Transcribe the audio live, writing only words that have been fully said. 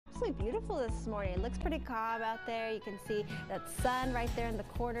really beautiful this morning. It looks pretty calm out there. You can see that sun right there in the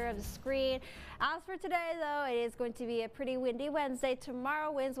corner of the screen. As for today, though, it is going to be a pretty windy Wednesday.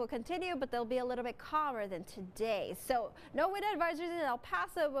 Tomorrow winds will continue, but they'll be a little bit calmer than today. So no wind advisories in El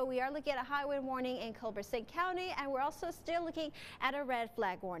Paso, but we are looking at a high wind warning in Culberson County, and we're also still looking at a red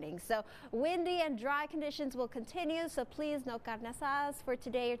flag warning. So windy and dry conditions will continue, so please no carne asadas for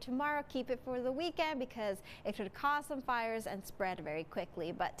today or tomorrow. Keep it for the weekend because it could cause some fires and spread very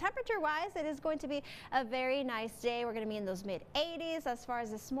quickly. But temperature wise, it is going to be a very nice day. We're going to be in those mid 80s. As far as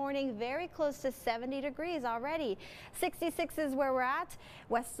this morning, very close to 70 degrees already. 66 is where we're at.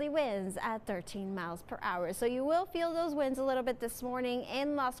 Westerly winds at 13 miles per hour. So you will feel those winds a little bit this morning.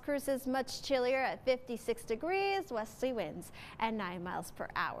 In Las Cruces, much chillier at 56 degrees. Westerly winds at 9 miles per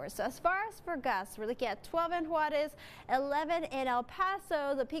hour. So as far as for gusts, we're looking at 12 in Juarez, 11 in El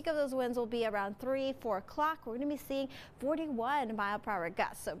Paso. The peak of those winds will be around 3-4 o'clock. We're going to be seeing 41 mile per hour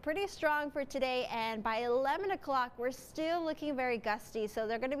gusts. So pretty strong for today, and by 11 o'clock we're still looking very gusty, so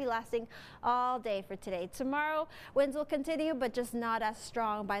they're going to be lasting all day for today. Tomorrow winds will continue, but just not as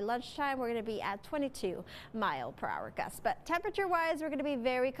strong. By lunchtime we're going to be at 22 mile per hour gusts. But temperature wise, we're going to be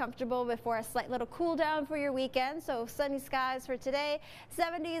very comfortable before a slight little cool down for your weekend. So sunny skies for today,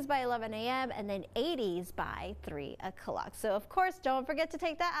 70s by 11 a.m. and then 80s by 3 o'clock. So of course, don't forget to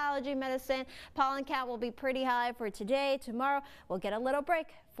take that allergy medicine. Pollen count will be pretty high for today. Tomorrow we'll get a little break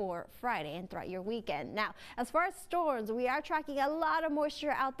for Friday and throughout your weekend. Now, as far as storms, we are tracking a lot of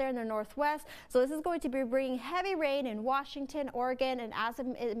moisture out there in the northwest. So this is going to be bringing heavy rain in Washington, Oregon, and as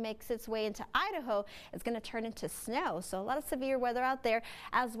it makes its way into Idaho, it's going to turn into snow. So a lot of severe weather out there,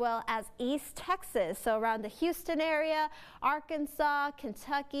 as well as East Texas. So around the Houston area, Arkansas,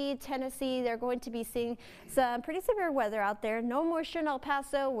 Kentucky, Tennessee, they're going to be seeing some pretty severe weather out there. No moisture in El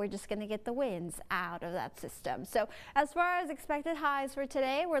Paso. We're just going to get the winds out of that system. So as far as expected highs for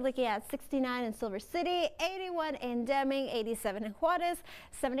today, we're looking at 69 in Silver City, 81 in Deming, 87 in Juarez,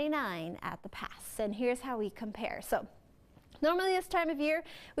 79 at the Pass. And here's how we compare. So normally this time of year,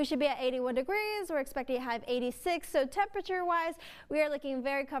 we should be at 81 degrees. We're expecting a high of 86. So temperature-wise, we are looking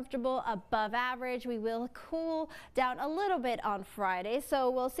very comfortable, above average. We will cool down a little bit on Friday.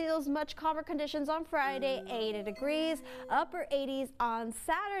 So we'll see those much calmer conditions on Friday, 80 degrees, upper 80s on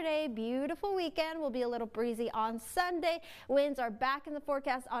Saturday. Beautiful weekend. Will be a little breezy on Sunday. Winds are back in the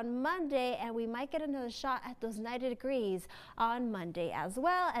forecast on Monday, and we might get another shot at those 90 degrees on Monday as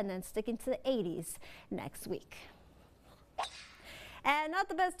well, and then sticking to the 80s next week. And not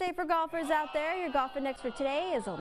the best day for golfers out there. Your golf index for today is